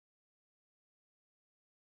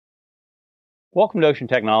Welcome to Ocean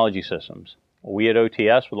Technology Systems. We at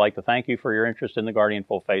OTS would like to thank you for your interest in the Guardian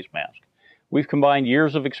full face mask. We've combined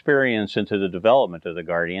years of experience into the development of the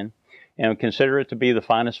Guardian and consider it to be the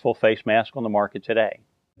finest full face mask on the market today.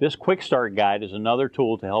 This quick start guide is another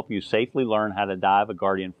tool to help you safely learn how to dive a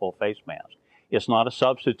Guardian full face mask. It's not a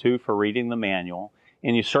substitute for reading the manual,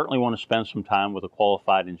 and you certainly want to spend some time with a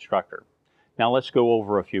qualified instructor. Now let's go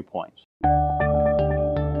over a few points.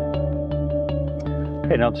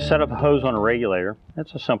 Okay, now to set up a hose on a regulator,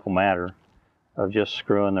 it's a simple matter of just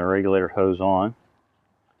screwing the regulator hose on.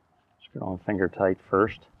 Screw it on finger tight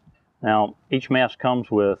first. Now, each mask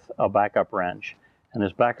comes with a backup wrench, and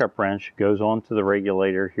this backup wrench goes onto the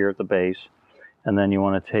regulator here at the base, and then you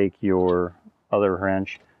want to take your other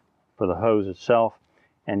wrench for the hose itself,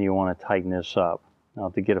 and you want to tighten this up. Now,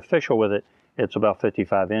 to get official with it, it's about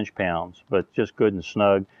 55 inch-pounds, but just good and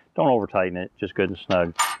snug. Don't over-tighten it, just good and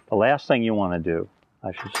snug. The last thing you want to do,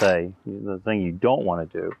 I should say, the thing you don't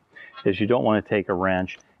want to do is you don't want to take a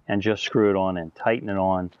wrench and just screw it on and tighten it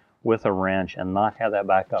on with a wrench and not have that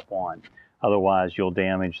back up on. Otherwise, you'll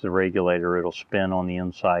damage the regulator. It'll spin on the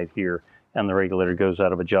inside here, and the regulator goes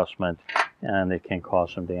out of adjustment, and it can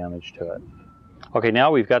cause some damage to it. Okay, now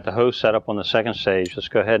we've got the hose set up on the second stage. Let's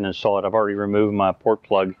go ahead and install it. I've already removed my port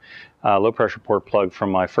plug, low pressure port plug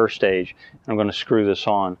from my first stage. I'm going to screw this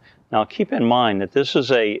on. Now keep in mind that this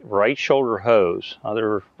is a right shoulder hose.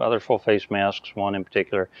 Other full face masks, one in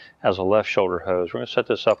particular, has a left shoulder hose. We're going to set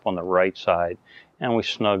this up on the right side, and we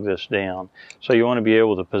snug this down. So you want to be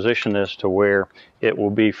able to position this to where it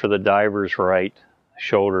will be for the diver's right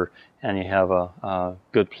shoulder, and you have a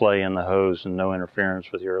good play in the hose and no interference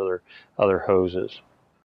with your other hoses.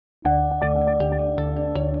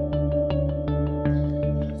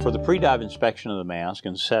 For the pre-dive inspection of the mask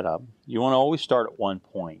and setup, you want to always start at one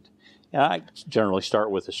point. And I generally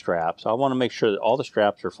start with the straps. I want to make sure that all the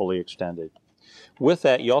straps are fully extended. With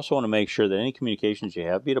that, you also want to make sure that any communications you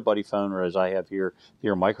have, be it a buddy phone or as I have here,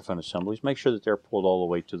 your microphone assemblies, make sure that they're pulled all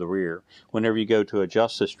the way to the rear. Whenever you go to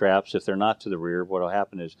adjust the straps, if they're not to the rear, what will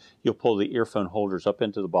happen is you'll pull the earphone holders up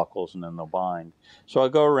into the buckles and then they'll bind. So I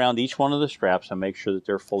go around each one of the straps and make sure that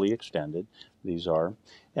they're fully extended. These are.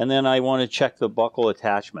 And then I want to check the buckle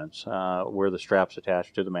attachments, where the straps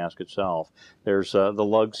attach to the mask itself. There's the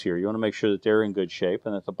lugs here. You want to make sure that they're in good shape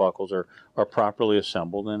and that the buckles are properly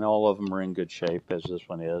assembled, and all of them are in good shape, as this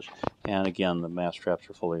one is. And again, the mask straps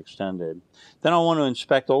are fully extended. Then I want to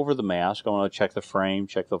inspect over the mask. I want to check the frame,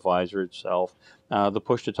 check the visor itself, the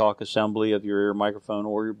push-to-talk assembly of your ear microphone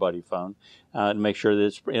or your buddy phone, to make sure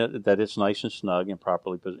that it's nice and snug and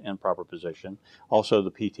in proper position. Also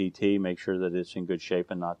the PTT, make sure that it's in good shape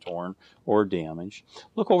and not torn or damaged.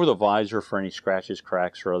 Look over the visor for any scratches,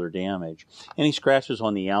 cracks, or other damage. Any scratches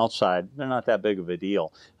on the outside, they're not that big of a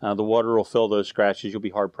deal. The water will fill those scratches. You'll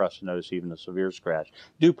be hard-pressed to notice even a severe scratch.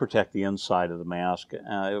 Do protect the inside of the mask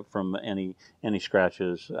from any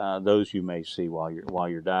scratches, those you may see while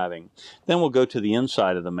you're diving. Then we'll go to the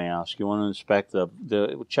inside of the mask. You want to inspect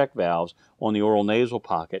the check valves on the oral nasal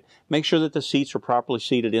pocket. Make sure that the seats are properly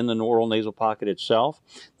seated in the oral nasal pocket itself.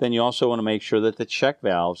 Then you also want to make sure that the check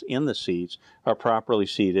valves in the seats are properly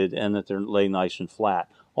seated and that they're laid nice and flat.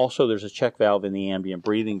 Also, there's a check valve in the ambient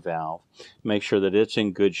breathing valve. Make sure that it's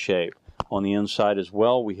in good shape. On the inside as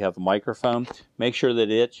well, we have a microphone. Make sure that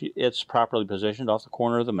it's properly positioned off the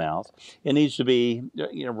corner of the mouth. It needs to be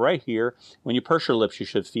right here. When you purse your lips, you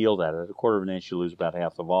should feel that. At a quarter of an inch, you lose about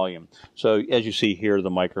half the volume. So as you see here,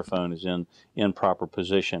 the microphone is in proper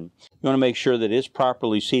position. You want to make sure that it's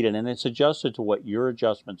properly seated and it's adjusted to what your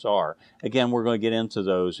adjustments are. Again, we're going to get into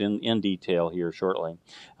those in detail here shortly.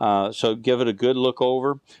 So give it a good look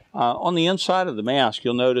over. On the inside of the mask,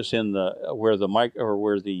 you'll notice where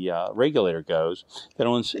the regulator goes,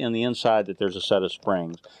 that in the inside that there's a set of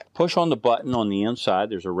springs. Push on the button on the inside.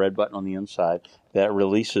 There's a red button on the inside that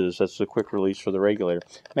releases. That's the quick release for the regulator.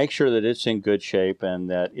 Make sure that it's in good shape and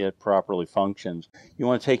that it properly functions. You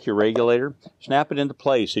want to take your regulator, snap it into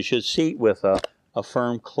place. It should seat with a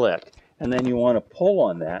firm click. And then you want to pull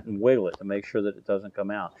on that and wiggle it to make sure that it doesn't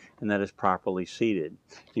come out and that it's properly seated.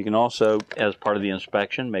 You can also, as part of the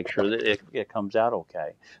inspection, make sure that it comes out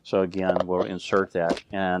okay. So again, we'll insert that,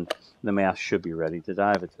 and the mask should be ready to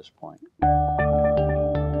dive at this point.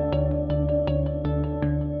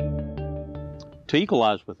 To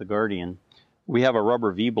equalize with the Guardian, we have a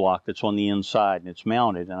rubber V-block that's on the inside, and it's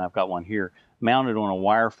mounted, and I've got one here, mounted on a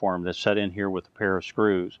wire form that's set in here with a pair of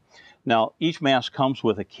screws. Now, each mask comes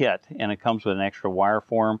with a kit, and it comes with an extra wire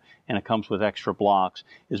form, and it comes with extra blocks.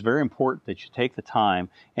 It's very important that you take the time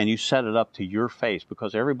and you set it up to your face,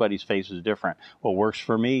 because everybody's face is different. What works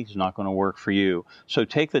for me is not going to work for you. So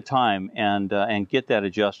take the time and get that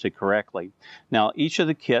adjusted correctly. Now, each of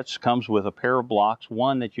the kits comes with a pair of blocks,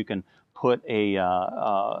 one that you can put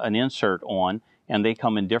an insert on, and they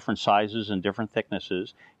come in different sizes and different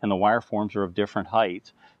thicknesses, and the wire forms are of different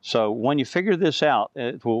heights. So when you figure this out,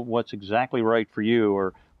 what's exactly right for you,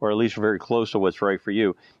 or at least very close to what's right for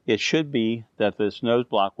you, it should be that this nose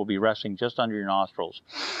block will be resting just under your nostrils.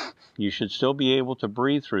 You should still be able to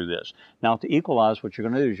breathe through this. Now, to equalize, what you're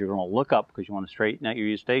going to do is you're going to look up, because you want to straighten out your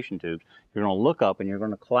eustachian tubes. You're going to look up and you're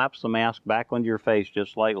going to collapse the mask back onto your face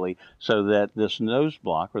just slightly, so that this nose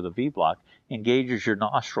block, or the V block, engages your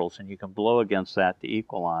nostrils, and you can blow against that to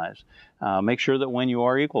equalize. Make sure that when you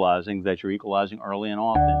are equalizing, that you're equalizing early and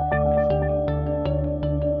often.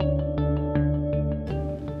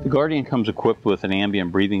 The Guardian comes equipped with an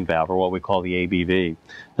ambient breathing valve, or what we call the ABV.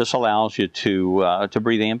 This allows you to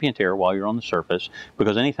breathe ambient air while you're on the surface,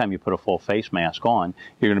 because anytime you put a full face mask on,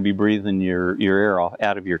 you're going to be breathing your air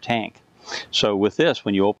out of your tank. So with this,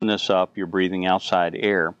 when you open this up, you're breathing outside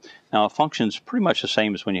air. Now, it functions pretty much the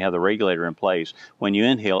same as when you have the regulator in place. When you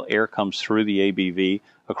inhale, air comes through the ABV,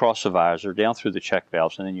 across the visor, down through the check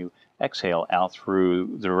valves, and then you exhale out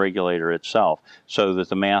through the regulator itself, so that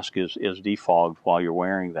the mask is defogged while you're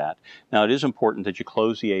wearing that. Now, it is important that you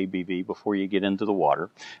close the ABV before you get into the water.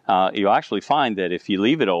 You'll actually find that if you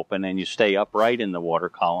leave it open and you stay upright in the water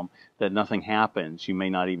column, that nothing happens. You may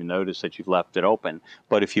not even notice that you've left it open.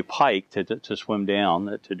 But if you pike to swim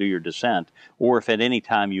down, to do your descent, or if at any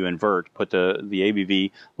time you invert, put the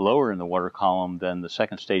ABV lower in the water column than the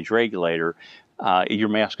second stage regulator, your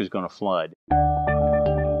mask is going to flood.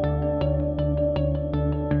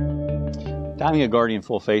 Diving a Guardian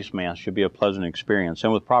full face mask should be a pleasant experience,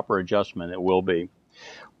 and with proper adjustment, it will be.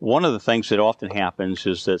 One of the things that often happens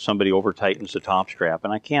is that somebody over-tightens the top strap,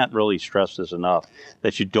 and I can't really stress this enough,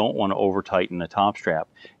 that you don't want to over-tighten the top strap.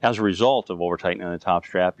 As a result of over-tightening the top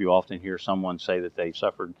strap, you often hear someone say that they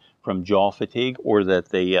suffered from jaw fatigue, or that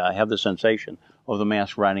they have the sensation of the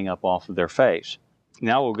mask riding up off of their face.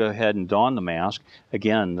 Now we'll go ahead and don the mask.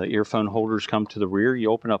 Again, the earphone holders come to the rear.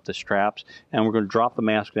 You open up the straps, and we're going to drop the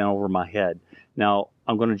mask down over my head. Now,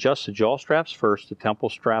 I'm going to adjust the jaw straps first, the temple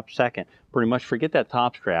strap second. Pretty much forget that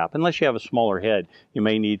top strap. Unless you have a smaller head, you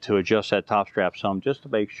may need to adjust that top strap some, just to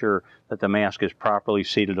make sure that the mask is properly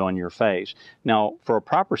seated on your face. Now, for a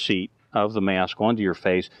proper seat of the mask onto your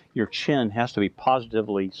face, your chin has to be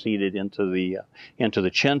positively seated into the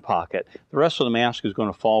chin pocket. The rest of the mask is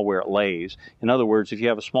going to fall where it lays. In other words, if you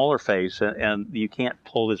have a smaller face and you can't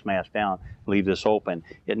pull this mask down, leave this open,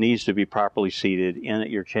 it needs to be properly seated in at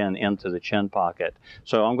your chin into the chin pocket.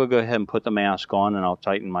 So I'm going to go ahead and put the mask on, and I'll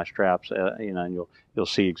tighten my straps, and you'll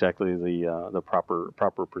see exactly the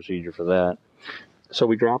proper procedure for that. So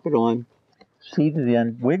we drop it on. Seat it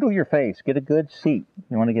in, wiggle your face, get a good seat.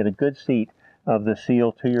 You want to get a good seat of the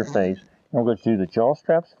seal to your face. And we're going to do the jaw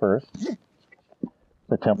straps first,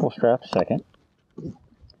 the temple straps second.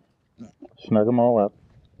 Snug them all up,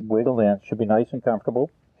 wiggle in, should be nice and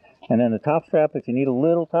comfortable. And then the top strap, if you need a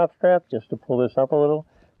little top strap just to pull this up a little,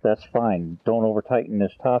 that's fine. Don't over tighten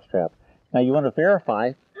this top strap. Now you want to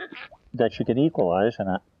verify that you can equalize,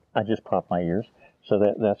 and I just popped my ears,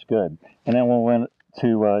 so that's good. And then when we went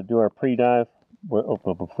to do our pre-dive,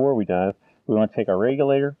 before we dive, we want to take our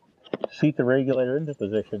regulator, seat the regulator into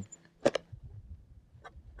position.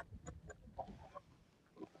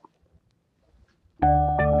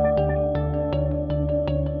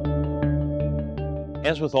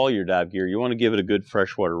 As with all your dive gear, you want to give it a good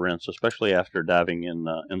freshwater rinse, especially after diving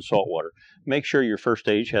in salt water. Make sure your first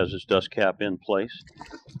stage has its dust cap in place.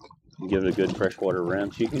 Give it a good freshwater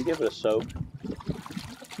rinse. You can give it a soak,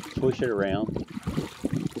 swish it around,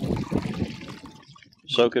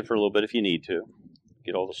 soak it for a little bit if you need to.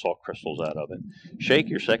 Get all the salt crystals out of it. Shake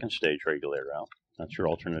your second stage regulator out. That's your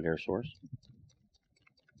alternate air source,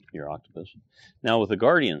 your octopus. Now with the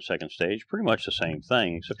Guardian second stage, pretty much the same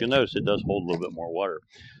thing, except you'll notice it does hold a little bit more water.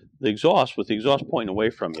 The exhaust, with the exhaust pointing away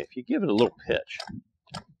from you, if you give it a little pitch,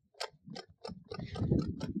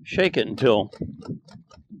 shake it until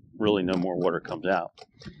really no more water comes out.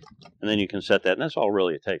 And then you can set that, and that's all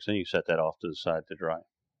really it takes. Then you set that off to the side to dry.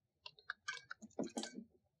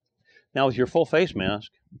 Now with your full face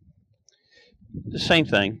mask, the same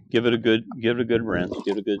thing. Give it a good rinse,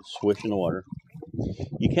 give it a good swish in the water.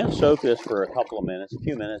 You can soak this for a couple of minutes, a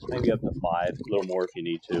few minutes, maybe up to 5, a little more if you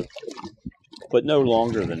need to. but no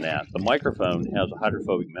longer than that. The microphone has a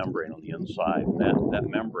hydrophobic membrane on the inside. That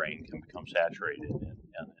membrane can become saturated,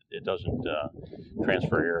 and it doesn't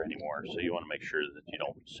transfer air anymore. So you want to make sure that you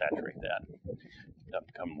don't saturate that. That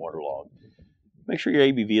become waterlogged. Make sure your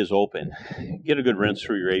ABV is open. Get a good rinse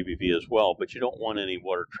through your ABV as well, but you don't want any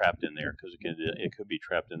water trapped in there because it could be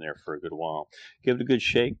trapped in there for a good while. Give it a good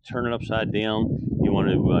shake, turn it upside down. You want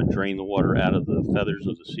to drain the water out of the feathers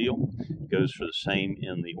of the seal. It goes for the same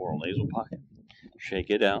in the oral nasal pocket. Shake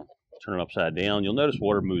it out, turn it upside down. You'll notice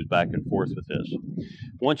water moves back and forth with this.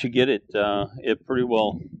 Once you get it, pretty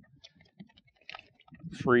well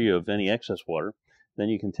free of any excess water, then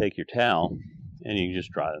you can take your towel and you can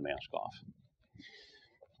just dry the mask off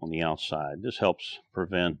on the outside. This helps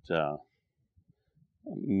prevent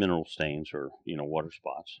mineral stains or water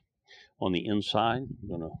spots. On the inside, I'm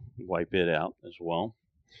going to wipe it out as well.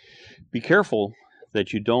 Be careful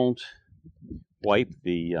that you don't wipe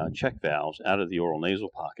the check valves out of the oral nasal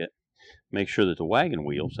pocket. Make sure that the wagon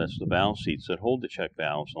wheels, that's the valve seats that hold the check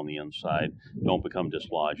valves on the inside, don't become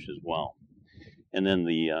dislodged as well. And then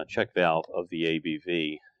the check valve of the ABV,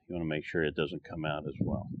 you want to make sure it doesn't come out as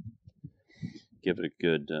well. Give it a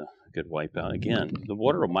good wipe out. Again, the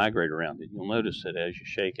water will migrate around it. You'll notice that as you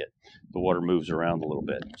shake it, the water moves around a little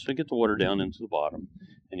bit. So get the water down into the bottom,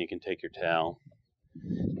 and you can take your towel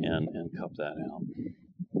and cup that out.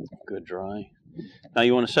 Good dry. Now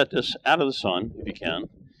you want to set this out of the sun, if you can,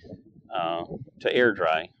 to air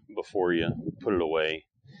dry before you put it away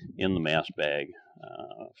in the mask bag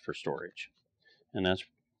for storage. And that's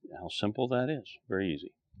how simple that is. Very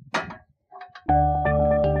easy.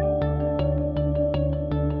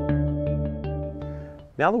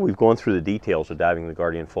 Now that we've gone through the details of diving the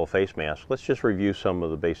Guardian full face mask, let's just review some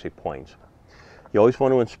of the basic points. You always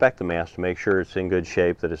want to inspect the mask to make sure it's in good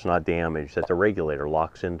shape, that it's not damaged, that the regulator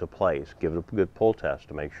locks into place. Give it a good pull test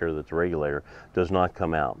to make sure that the regulator does not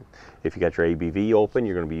come out. If you got your ABV open,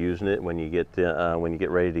 you're going to be using it when you get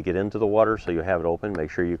ready to get into the water, so you have it open.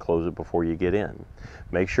 Make sure you close it before you get in.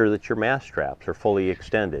 Make sure that your mask straps are fully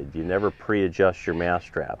extended. You never pre-adjust your mask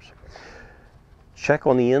straps. Check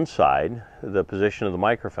on the inside the position of the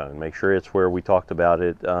microphone. Make sure it's where we talked about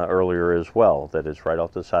it earlier as well, that it's right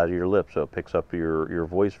off the side of your lip so it picks up your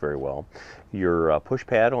voice very well. Your push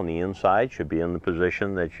pad on the inside should be in the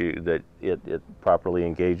position that it properly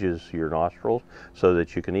engages your nostrils so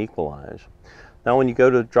that you can equalize. Now when you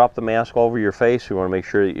go to drop the mask over your face, you want to make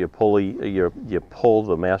sure that you pull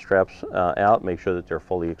the mask straps out, make sure that they're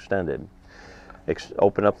fully extended.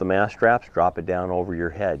 Open up the mask straps, drop it down over your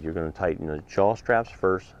head. You're going to tighten the jaw straps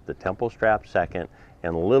first, the temple strap second,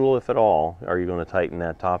 and little, if at all, are you going to tighten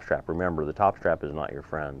that top strap. Remember, the top strap is not your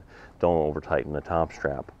friend. Don't over tighten the top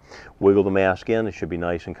strap. Wiggle the mask in. It should be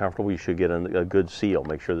nice and comfortable. You should get a good seal.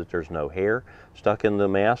 Make sure that there's no hair stuck in the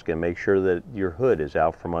mask, and make sure that your hood is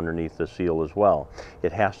out from underneath the seal as well.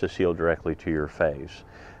 It has to seal directly to your face.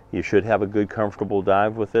 You should have a good, comfortable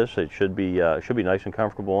dive with this. It should be nice and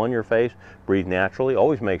comfortable on your face. Breathe naturally.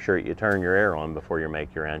 Always make sure you turn your air on before you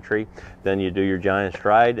make your entry. Then you do your giant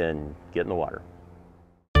stride and get in the water.